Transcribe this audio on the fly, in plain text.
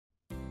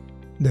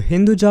The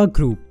Hinduja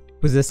Group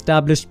was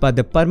established by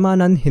the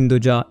Parmanand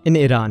Hinduja in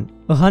Iran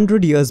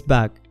 100 years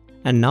back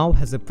and now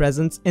has a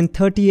presence in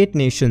 38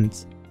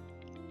 nations.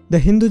 The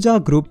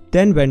Hinduja Group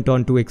then went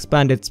on to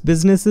expand its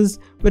businesses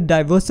with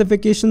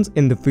diversifications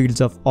in the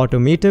fields of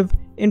automotive,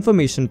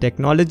 information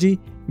technology,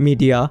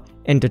 media,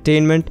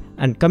 entertainment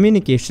and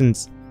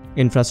communications,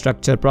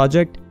 infrastructure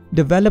project,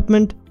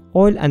 development,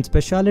 oil and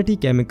specialty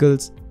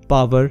chemicals,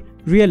 power,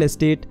 real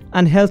estate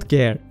and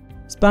healthcare,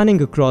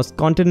 spanning across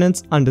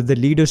continents under the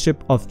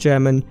leadership of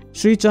Chairman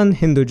Srichand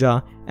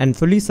Hinduja and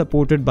fully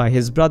supported by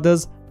his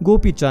brothers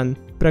Gopichand,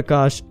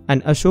 Prakash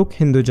and Ashok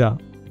Hinduja.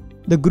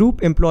 The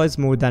group employs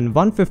more than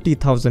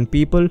 150,000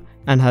 people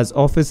and has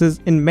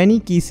offices in many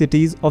key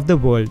cities of the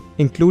world,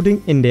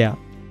 including India.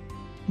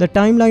 The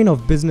timeline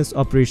of business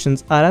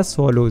operations are as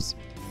follows.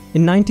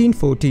 In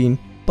 1914,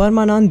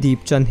 Parmanand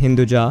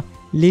Hinduja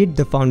laid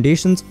the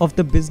foundations of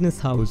the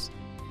business house.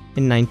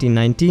 In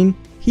 1919,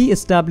 he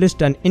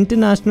established an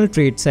international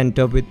trade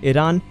center with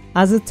Iran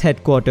as its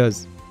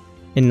headquarters.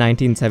 In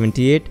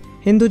 1978,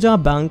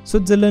 Hinduja Bank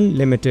Switzerland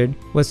Limited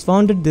was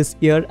founded this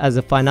year as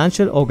a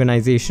financial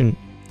organization.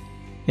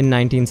 In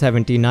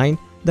 1979,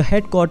 the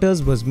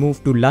headquarters was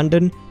moved to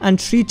London and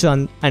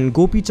Srichand and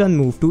Gopichand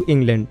moved to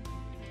England.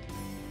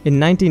 In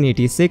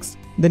 1986,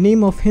 the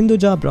name of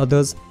Hinduja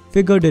brothers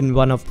figured in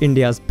one of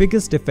India's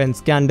biggest defense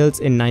scandals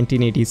in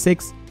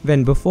 1986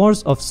 when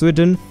Bofors of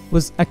Sweden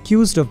was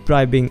accused of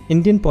bribing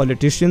Indian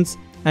politicians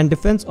and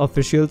defense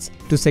officials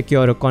to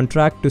secure a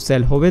contract to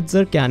sell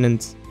howitzer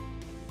cannons.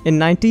 In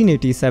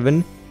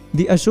 1987,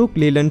 the Ashok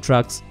Leyland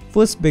trucks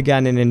first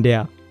began in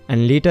India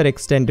and later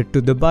extended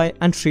to Dubai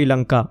and Sri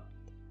Lanka.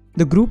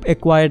 The group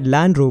acquired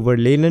Land Rover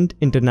Leyland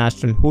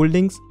International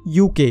Holdings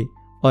UK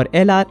or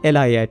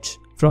LRLIH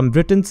from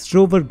Britain's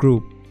Rover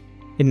Group.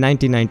 In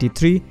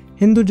 1993,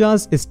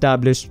 Hindujas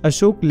established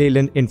Ashok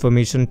Leyland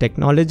Information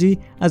Technology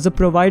as a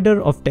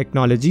provider of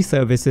technology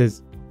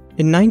services.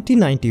 In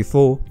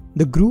 1994,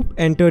 the group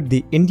entered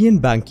the Indian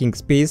banking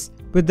space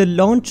with the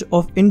launch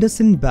of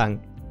IndusInd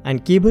Bank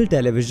and cable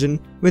television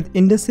with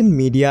IndusInd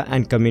Media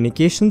and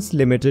Communications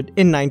Limited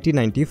in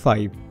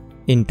 1995.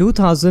 In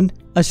 2000,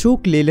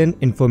 Ashok Leyland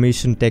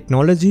Information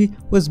Technology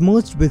was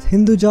merged with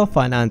Hinduja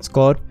Finance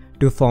Corp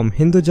to form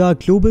Hinduja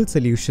Global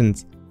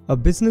Solutions, a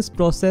business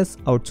process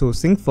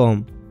outsourcing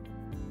firm.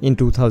 In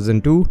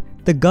 2002,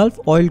 the Gulf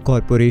Oil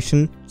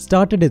Corporation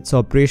started its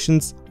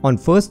operations on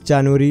 1st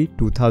January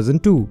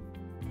 2002.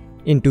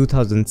 In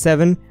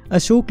 2007,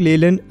 Ashok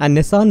Leyland and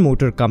Nissan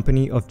Motor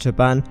Company of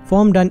Japan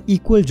formed an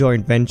equal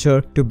joint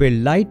venture to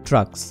build light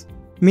trucks.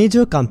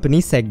 Major company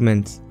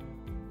segments.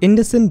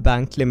 IndusInd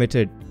Bank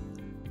Limited.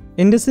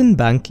 IndusInd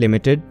Bank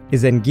Limited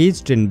is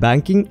engaged in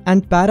banking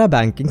and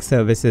para-banking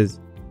services.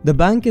 The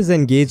bank is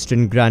engaged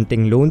in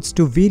granting loans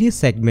to various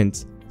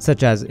segments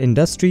such as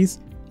industries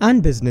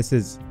and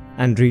businesses,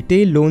 and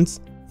retail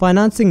loans,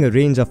 financing a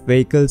range of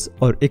vehicles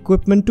or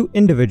equipment to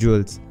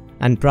individuals,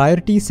 and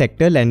priority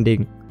sector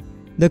lending.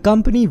 The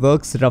company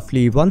works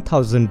roughly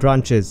 1,000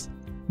 branches.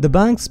 The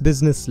bank's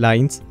business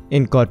lines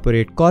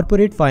incorporate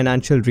corporate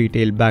financial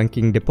retail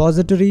banking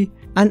depository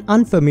and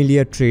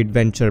unfamiliar trade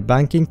venture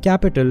banking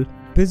capital,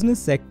 business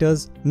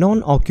sectors,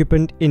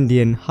 non-occupant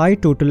Indian high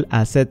total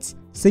assets,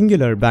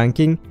 singular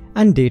banking,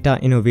 and data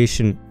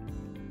innovation.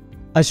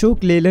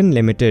 Ashok Leyland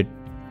Limited.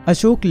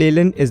 Ashok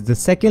Leyland is the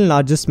second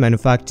largest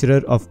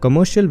manufacturer of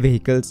commercial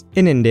vehicles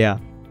in India,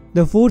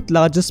 the fourth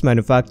largest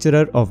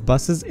manufacturer of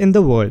buses in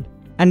the world,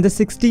 and the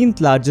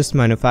 16th largest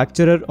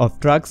manufacturer of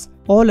trucks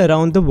all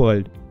around the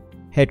world.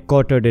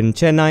 Headquartered in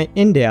Chennai,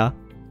 India,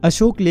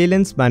 Ashok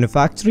Leyland's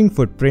manufacturing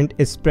footprint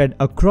is spread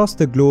across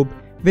the globe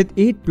with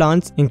 8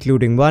 plants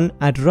including one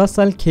at Ras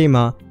Al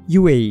Khaimah,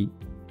 UAE.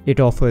 It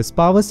offers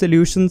power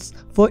solutions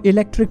for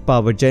electric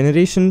power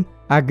generation,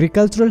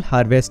 agricultural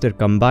harvester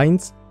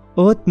combines,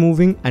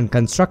 earth-moving and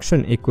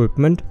construction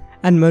equipment,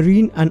 and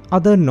marine and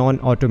other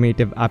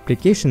non-automotive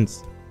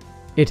applications.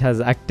 It has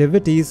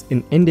activities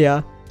in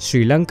India,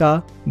 Sri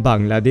Lanka,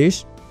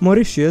 Bangladesh,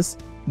 Mauritius,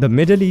 the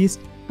Middle East,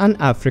 and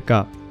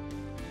Africa.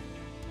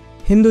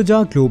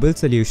 Hinduja Global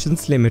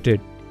Solutions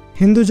Limited.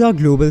 Hinduja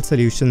Global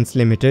Solutions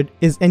Limited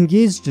is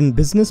engaged in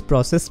business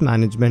process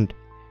management.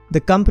 The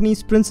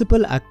company's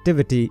principal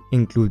activity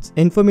includes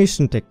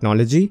information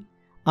technology,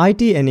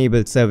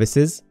 IT-enabled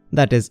services,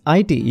 that is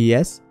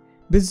ITES,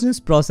 business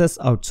process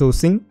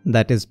outsourcing,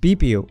 that is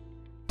BPO.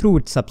 Through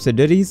its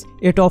subsidiaries,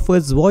 it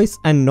offers voice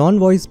and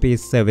non-voice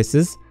based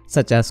services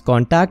such as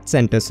contact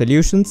center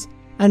solutions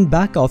and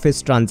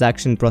back-office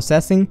transaction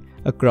processing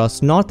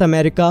across North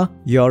America,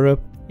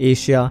 Europe,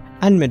 Asia,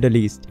 and Middle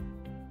East.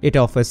 It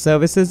offers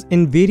services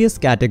in various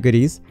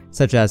categories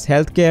such as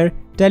healthcare,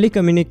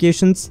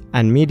 telecommunications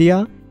and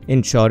media,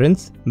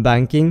 insurance,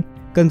 banking,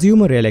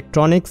 consumer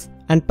electronics,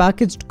 and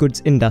packaged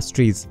goods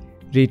industries,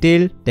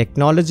 retail,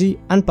 technology,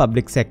 and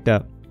public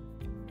sector.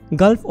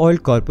 Gulf Oil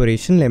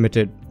Corporation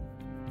Limited.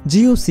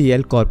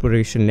 GOCL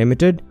Corporation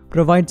Limited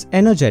provides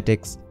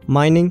energetics,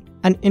 mining,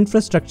 and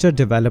infrastructure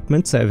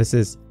development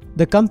services.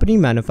 The company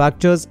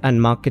manufactures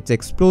and markets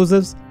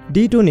explosives,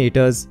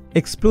 detonators,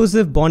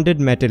 explosive bonded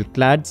metal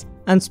clads,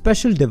 and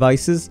special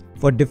devices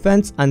for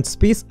defense and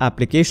space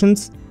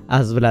applications,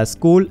 as well as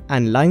coal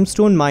and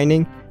limestone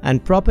mining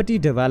and property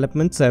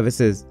development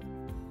services.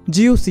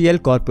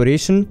 GOCL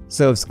Corporation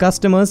serves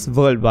customers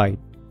worldwide.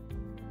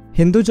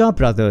 Hinduja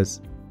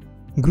Brothers.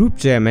 Group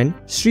Chairman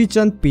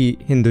Srichand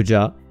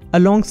Hinduja,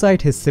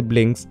 alongside his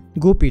siblings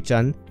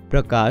Gopichand,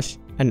 Prakash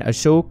and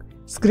Ashok,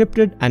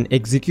 scripted and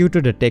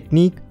executed a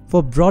technique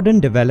for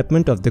broadened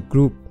development of the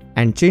group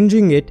and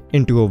changing it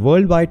into a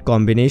worldwide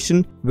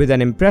combination with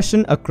an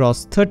impression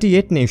across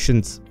 38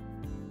 nations.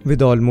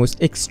 With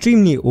almost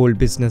extremely old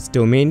business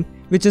domain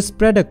which is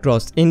spread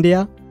across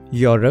India,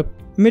 Europe,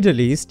 Middle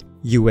East,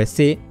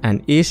 USA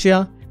and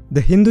Asia,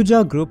 the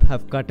Hinduja Group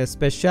have cut a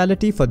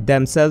specialty for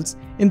themselves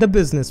in the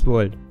business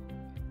world.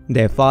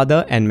 Their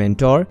father and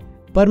mentor,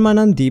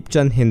 Parmanand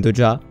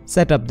Hinduja,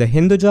 set up the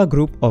Hinduja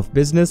Group of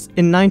Business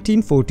in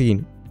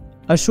 1914.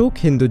 Ashok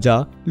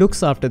Hinduja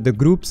looks after the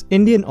group's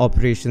Indian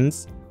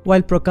operations,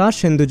 while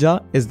Prakash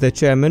Hinduja is the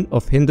chairman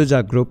of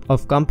Hinduja Group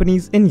of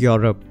Companies in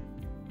Europe.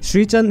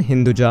 Srichand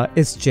Hinduja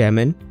is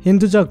chairman,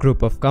 Hinduja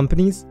Group of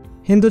Companies,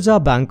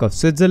 Hinduja Bank of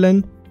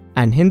Switzerland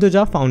and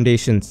Hinduja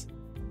Foundations.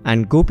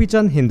 And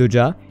Gopichand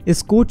Hinduja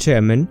is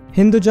co-chairman,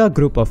 Hinduja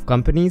Group of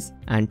Companies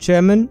and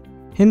chairman,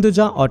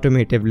 Hinduja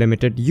Automotive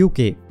Limited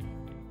UK.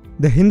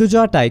 The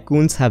Hinduja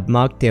tycoons have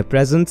marked their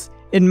presence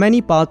in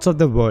many parts of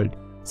the world,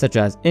 such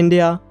as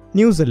India,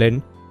 New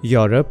Zealand,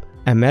 Europe,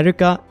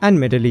 America and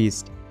Middle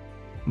East.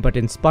 But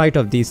in spite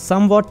of these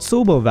somewhat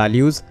sober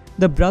values,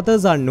 the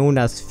brothers are known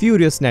as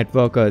furious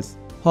networkers,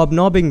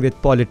 hobnobbing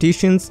with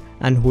politicians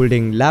and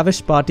holding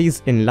lavish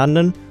parties in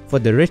London for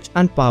the rich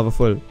and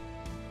powerful.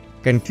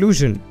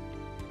 Conclusion.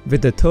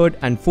 With the third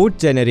and fourth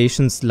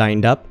generations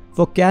lined up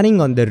for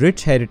carrying on the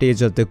rich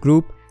heritage of the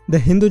group, the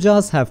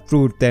Hindujas have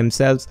proved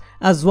themselves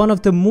as one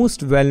of the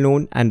most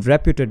well-known and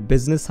reputed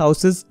business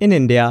houses in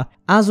India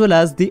as well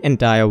as the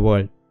entire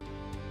world.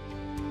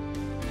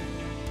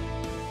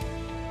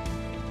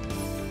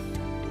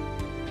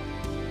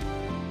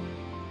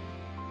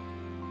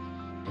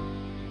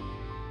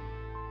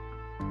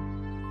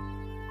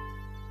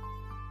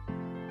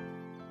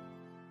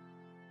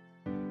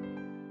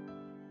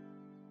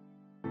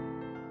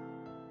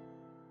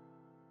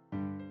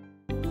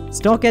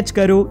 Stock H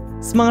करो,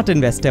 smart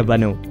investor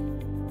बनो।